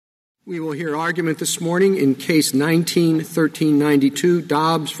We will hear argument this morning in Case 19-1392,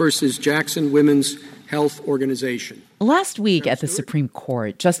 Dobbs versus Jackson Women's Health Organization. Last week at the Supreme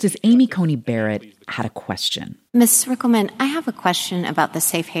Court, Justice Amy Coney Barrett had a question. Ms. Rickleman, I have a question about the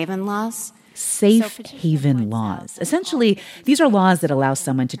safe haven laws. Safe haven laws. Essentially, these are laws that allow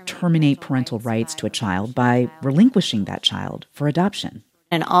someone to terminate parental rights to a child by relinquishing that child for adoption.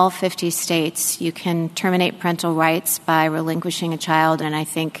 In all 50 states, you can terminate parental rights by relinquishing a child, and I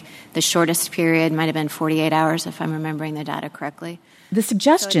think the shortest period might have been 48 hours, if I'm remembering the data correctly. The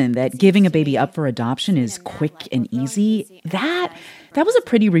suggestion that giving a baby up for adoption is quick and easy, that was a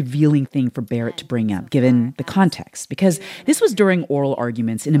pretty revealing thing for Barrett to bring up, given the context, because this was during oral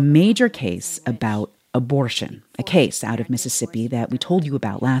arguments in a major case about abortion, a case out of Mississippi that we told you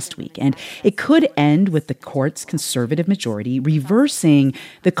about last week. And it could end with the court's conservative majority reversing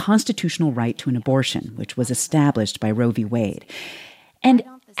the constitutional right to an abortion, which was established by Roe v. Wade. And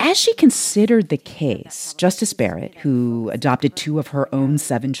as she considered the case, Justice Barrett, who adopted 2 of her own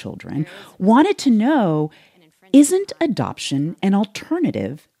 7 children, wanted to know, isn't adoption an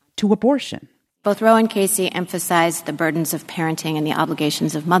alternative to abortion? Both Roe and Casey emphasized the burdens of parenting and the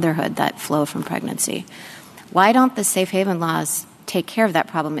obligations of motherhood that flow from pregnancy. Why don't the safe haven laws take care of that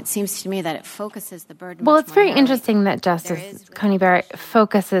problem? It seems to me that it focuses the burden. Well, it's very interesting that Justice Coney Barrett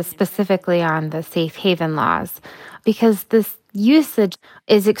focuses specifically on the safe haven laws because this usage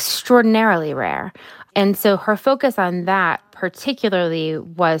is extraordinarily rare. And so her focus on that particularly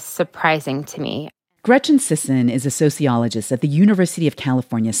was surprising to me. Gretchen Sisson is a sociologist at the University of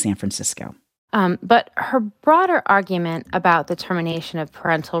California, San Francisco. But her broader argument about the termination of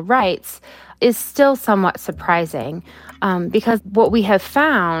parental rights is still somewhat surprising because what we have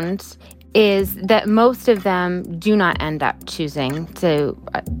found is that most of them do not end up choosing to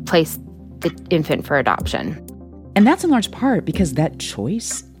place the infant for adoption. And that's in large part because that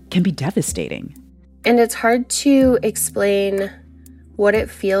choice can be devastating. And it's hard to explain what it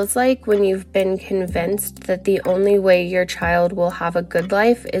feels like when you've been convinced that the only way your child will have a good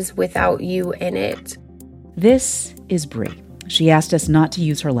life is without you in it. This is Bree. She asked us not to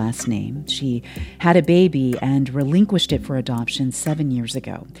use her last name. She had a baby and relinquished it for adoption 7 years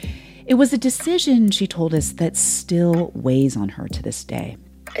ago. It was a decision, she told us, that still weighs on her to this day.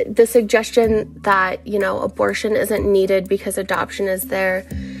 The suggestion that, abortion isn't needed because adoption is there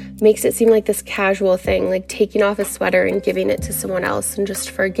makes it seem like this casual thing, like taking off a sweater and giving it to someone else and just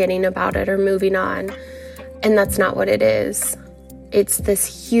forgetting about it or moving on. And that's not what it is. It's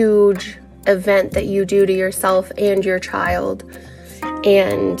this huge event that you do to yourself and your child,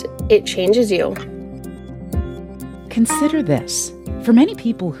 and it changes you. Consider this. For many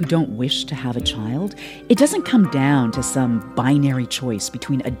people who don't wish to have a child, it doesn't come down to some binary choice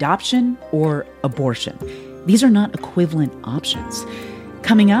between adoption or abortion. These are not equivalent options.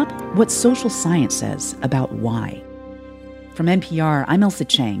 Coming up, what social science says about why. From NPR, I'm Ailsa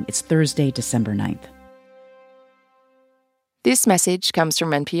Chang. It's Thursday, December 9th. This message comes from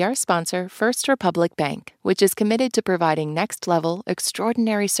NPR sponsor First Republic Bank, which is committed to providing next-level,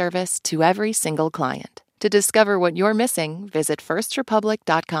 extraordinary service to every single client. To discover what you're missing, visit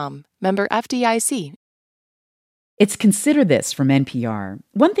firstrepublic.com. Member FDIC. It's Consider This from NPR.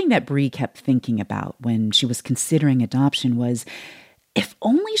 One thing that Bree kept thinking about when she was considering adoption was, if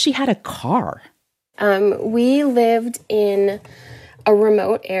only she had a car. We lived in a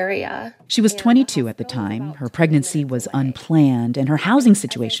remote area. She was 22 at the time. Her pregnancy was unplanned, and her housing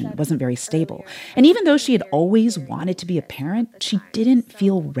situation wasn't very stable. And even though she had always wanted to be a parent, she didn't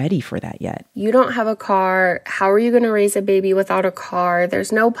feel ready for that yet. You don't have a car. How are you going to raise a baby without a car?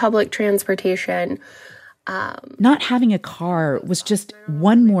 There's no public transportation. Not having a car was just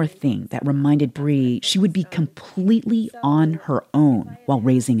one more thing that reminded Bree she would be completely on her own while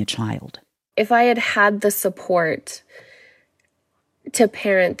raising a child. If I had had the support to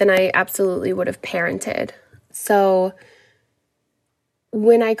parent, then I absolutely would have parented. So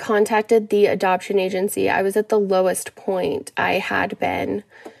when I contacted the adoption agency, I was at the lowest point I had been.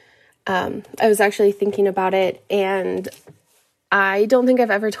 I was actually thinking about it, and I don't think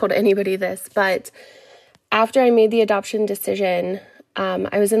I've ever told anybody this, but after I made the adoption decision,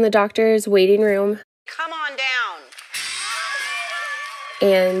 I was in the doctor's waiting room. Come on down.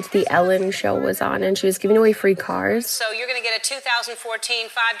 And the Ellen show was on, and she was giving away free cars. So you're going to get a 2014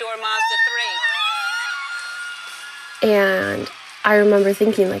 5-door Mazda 3. And I remember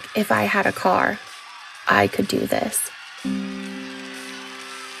thinking, if I had a car, I could do this.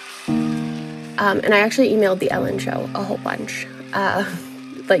 And I actually emailed the Ellen show a whole bunch.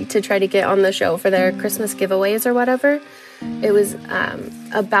 To try to get on the show for their Christmas giveaways or whatever. It was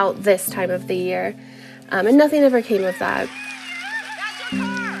about this time of the year. And nothing ever came of that.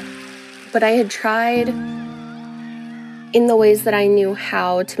 But I had tried in the ways that I knew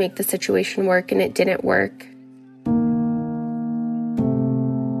how to make the situation work, and it didn't work.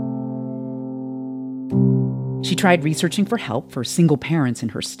 She tried researching for help for single parents in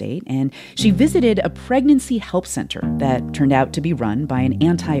her state, and she visited a pregnancy help center that turned out to be run by an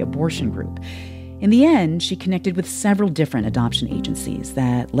anti-abortion group. In the end, she connected with several different adoption agencies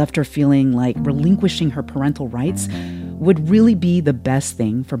that left her feeling like relinquishing her parental rights would really be the best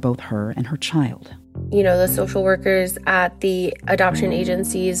thing for both her and her child. You know, the social workers at the adoption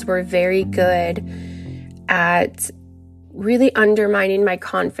agencies were very good at really undermining my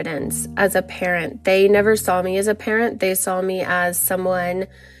confidence as a parent. They never saw me as a parent. They saw me as someone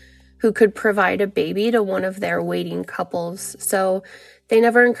who could provide a baby to one of their waiting couples. So they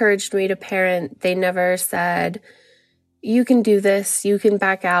never encouraged me to parent. They never said, you can do this, you can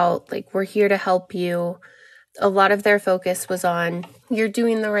back out, like, we're here to help you. A lot of their focus was on, you're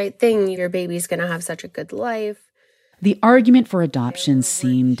doing the right thing, your baby's going to have such a good life. The argument for adoption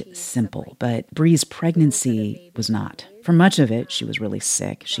seemed simple, but Bree's pregnancy was not. For much of it, she was really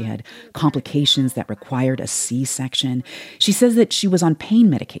sick. She had complications that required a C-section. She says that she was on pain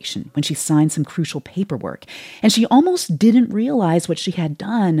medication when she signed some crucial paperwork, and she almost didn't realize what she had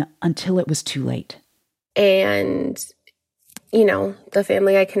done until it was too late. And, you know, the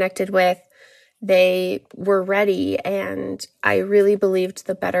family I connected with, they were ready, and I really believed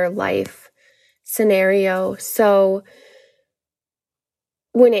the better life scenario. So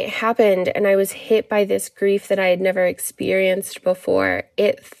when it happened and I was hit by this grief that I had never experienced before,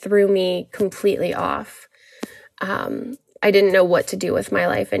 it threw me completely off. I didn't know what to do with my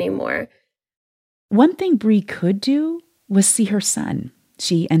life anymore. One thing Bree could do was see her son.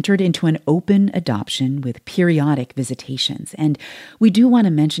 She entered into an open adoption with periodic visitations. And we do want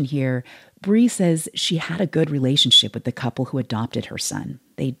to mention here, Bree says she had a good relationship with the couple who adopted her son.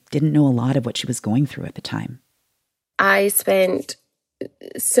 They didn't know a lot of what she was going through at the time. I spent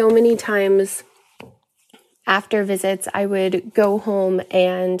so many times after visits, I would go home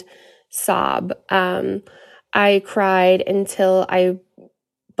and sob. I cried until I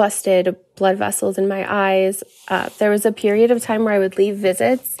busted blood vessels in my eyes. There was a period of time where I would leave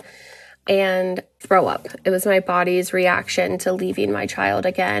visits and throw up. It was my body's reaction to leaving my child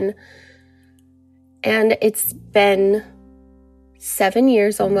again. And it's been 7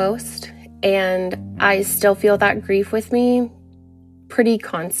 years almost, and I still feel that grief with me pretty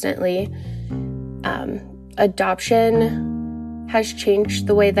constantly. Adoption has changed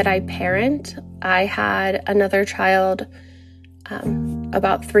the way that I parent. I had another child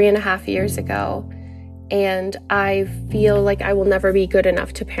about 3.5 years ago, and I feel like I will never be good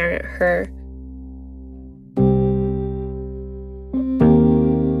enough to parent her.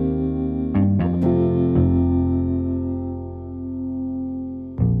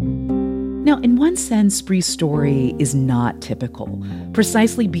 Now, in one sense, Bree's story is not typical.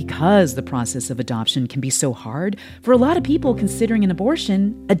 Precisely because the process of adoption can be so hard, for a lot of people considering an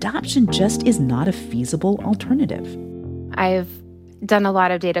abortion, adoption just is not a feasible alternative. I've done a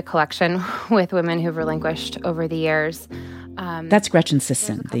lot of data collection with women who've relinquished over the years. That's Gretchen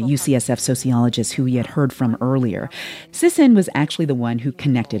Sisson, the UCSF sociologist who we had heard from earlier. Sisson was actually the one who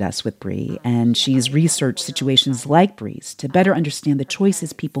connected us with Bree, and she's researched situations like Bree's to better understand the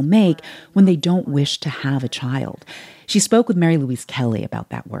choices people make when they don't wish to have a child. She spoke with Mary Louise Kelly about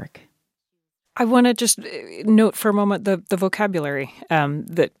that work. I want to just note for a moment the vocabulary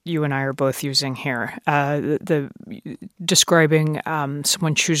that you and I are both using here. The describing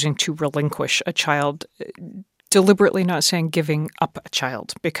someone choosing to relinquish a child, deliberately not saying giving up a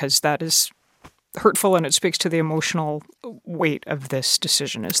child, because that is hurtful and it speaks to the emotional weight of this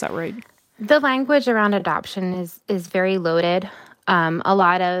decision. Is that right? The language around adoption is very loaded. A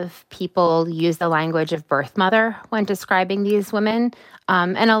lot of people use the language of birth mother when describing these women,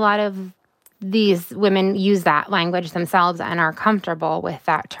 and a lot of these women use that language themselves and are comfortable with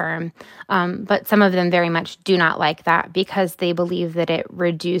that term. But some of them very much do not like that because they believe that it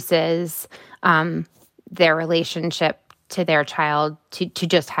reduces their relationship to their child to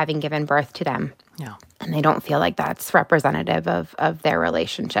just having given birth to them. Yeah. And they don't feel like that's representative of their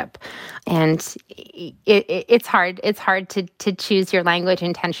relationship. And it's hard. It's hard to choose your language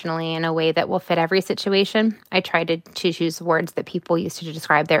intentionally in a way that will fit every situation. I try to choose words that people use to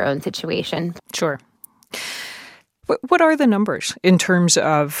describe their own situation. Sure. What are the numbers in terms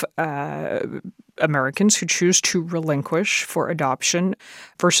of Americans who choose to relinquish for adoption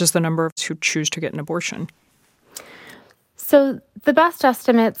versus the number of who choose to get an abortion? So the best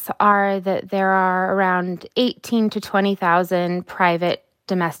estimates are that there are around 18 to 20,000 private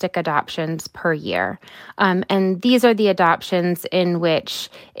domestic adoptions per year. And these are the adoptions in which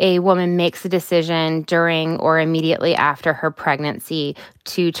a woman makes a decision during or immediately after her pregnancy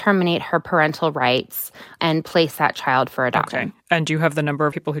to terminate her parental rights and place that child for adoption. Okay. And do you have the number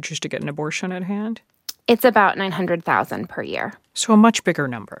of people who choose to get an abortion at hand? It's about 900,000 per year. So a much bigger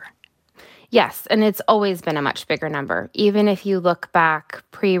number. Yes, and it's always been a much bigger number. Even if you look back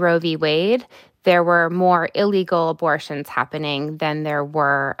pre-Roe v. Wade, there were more illegal abortions happening than there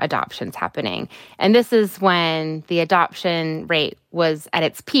were adoptions happening. And this is when the adoption rate was at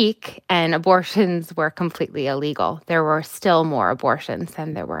its peak and abortions were completely illegal. There were still more abortions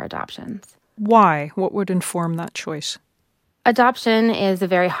than there were adoptions. Why? What would inform that choice? Adoption is a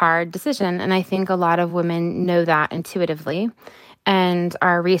very hard decision, and I think a lot of women know that intuitively. And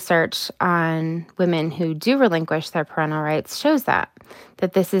our research on women who do relinquish their parental rights shows that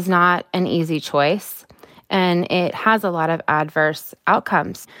this is not an easy choice, and it has a lot of adverse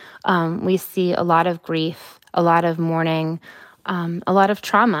outcomes. We see a lot of grief, a lot of mourning, a lot of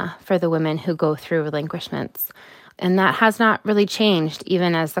trauma for the women who go through relinquishments. And that has not really changed,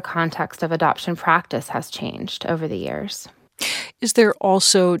 even as the context of adoption practice has changed over the years. Is there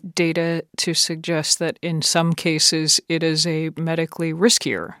also data to suggest that in some cases it is a medically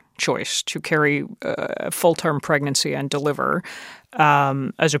riskier choice to carry a full-term pregnancy and deliver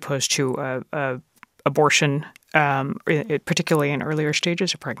as opposed to abortion, particularly in earlier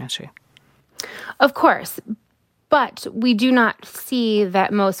stages of pregnancy? Of course. But we do not see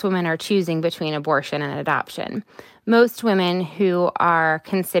that most women are choosing between abortion and adoption. Most women who are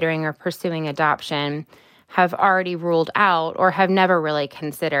considering or pursuing adoption have already ruled out or have never really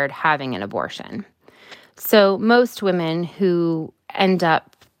considered having an abortion. So most women who end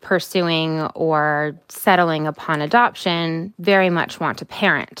up pursuing or settling upon adoption very much want to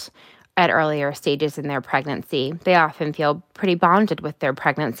parent at earlier stages in their pregnancy. They often feel pretty bonded with their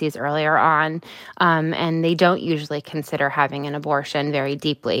pregnancies earlier on, and they don't usually consider having an abortion very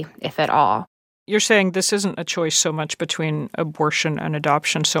deeply, if at all. You're saying this isn't a choice so much between abortion and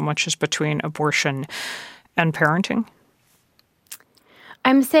adoption, so much as between abortion and parenting?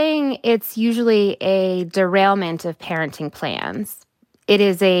 I'm saying it's usually a derailment of parenting plans. It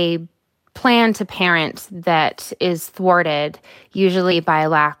is a plan to parent that is thwarted, usually by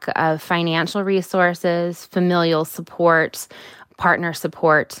lack of financial resources, familial support, partner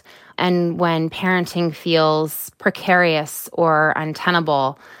support, and when parenting feels precarious or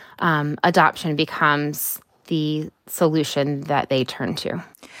untenable, adoption becomes the solution that they turn to.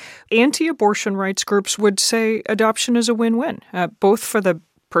 Anti-abortion rights groups would say adoption is a win-win, both for the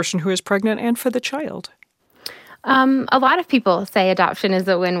person who is pregnant and for the child. A lot of people say adoption is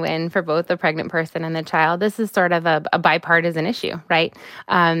a win-win for both the pregnant person and the child. This is sort of a bipartisan issue, right?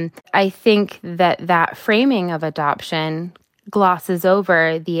 I think that framing of adoption glosses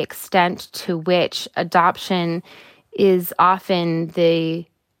over the extent to which adoption is often the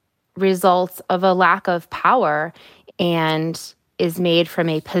result of a lack of power and is made from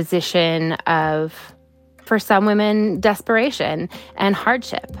a position of, for some women, desperation and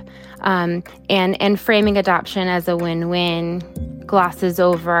hardship. And framing adoption as a win-win glosses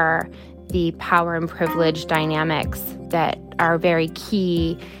over the power and privilege dynamics that are very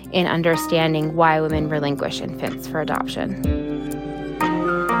key in understanding why women relinquish infants for adoption.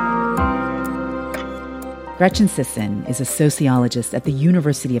 Gretchen Sisson is a sociologist at the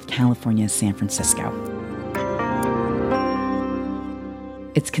University of California, San Francisco.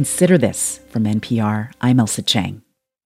 It's Consider This from NPR. I'm Ailsa Chang.